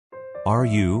Are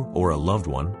you or a loved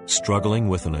one struggling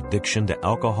with an addiction to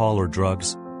alcohol or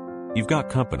drugs? You've got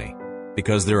company,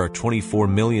 because there are 24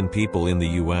 million people in the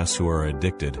U.S. who are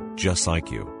addicted just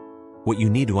like you. What you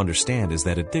need to understand is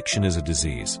that addiction is a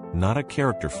disease, not a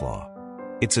character flaw.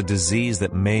 It's a disease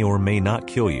that may or may not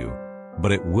kill you,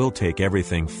 but it will take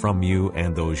everything from you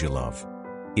and those you love.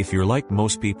 If you're like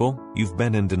most people, you've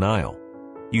been in denial.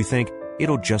 You think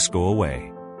it'll just go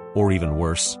away. Or even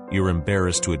worse, you're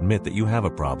embarrassed to admit that you have a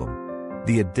problem.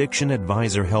 The Addiction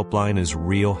Advisor Helpline is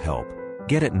real help.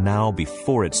 Get it now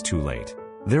before it's too late.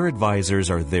 Their advisors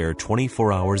are there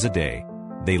 24 hours a day.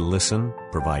 They listen,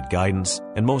 provide guidance,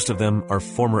 and most of them are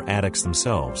former addicts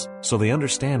themselves, so they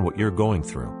understand what you're going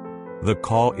through. The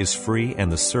call is free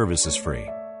and the service is free.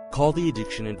 Call the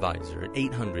Addiction Advisor at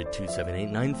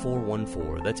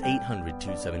 800-278-9414. That's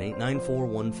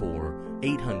 800-278-9414.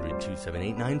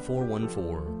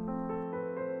 800-278-9414.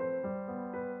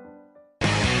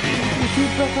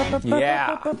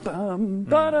 Yeah.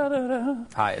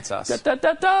 Hi, it's us.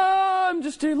 I'm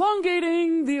just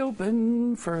elongating the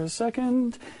open for a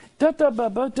second. Dum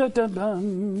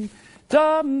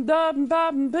dum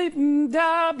dum beepin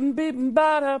dum beepin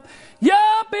bada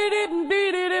ya beep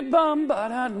beep bum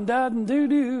bada dum doo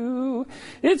doo.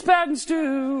 It's Pat and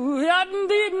Stu. Dum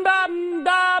dum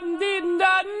dum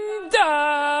dum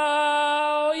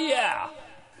da. Yeah.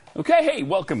 Okay, hey,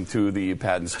 welcome to the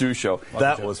Pat and Stu Show.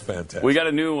 That was fantastic. We got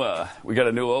a new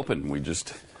open. We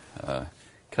just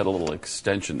cut a little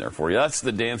extension there for you. That's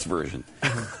the dance version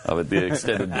of it, the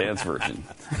extended dance version.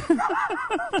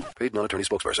 Paid non-attorney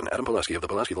spokesperson Adam Pulaski of the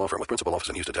Pulaski Law Firm with principal office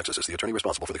in Houston, Texas is the attorney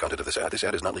responsible for the content of this ad. This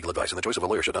ad is not legal advice, and the choice of a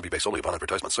lawyer should not be based solely upon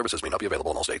advertisement. Services may not be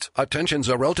available in all states. Attention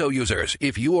Xarelto users.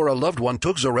 If you or a loved one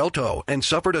took Xarelto and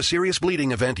suffered a serious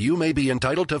bleeding event, you may be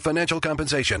entitled to financial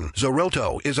compensation.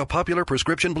 Xarelto is a popular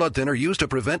prescription blood thinner used to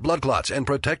prevent blood clots and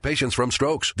protect patients from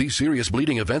strokes. These serious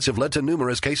bleeding events have led to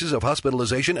numerous cases of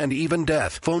hospitalization and even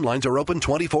death. Phone lines are open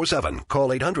 24/7. Call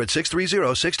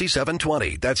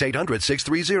 800-630-6720. That's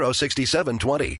 800-630-6720.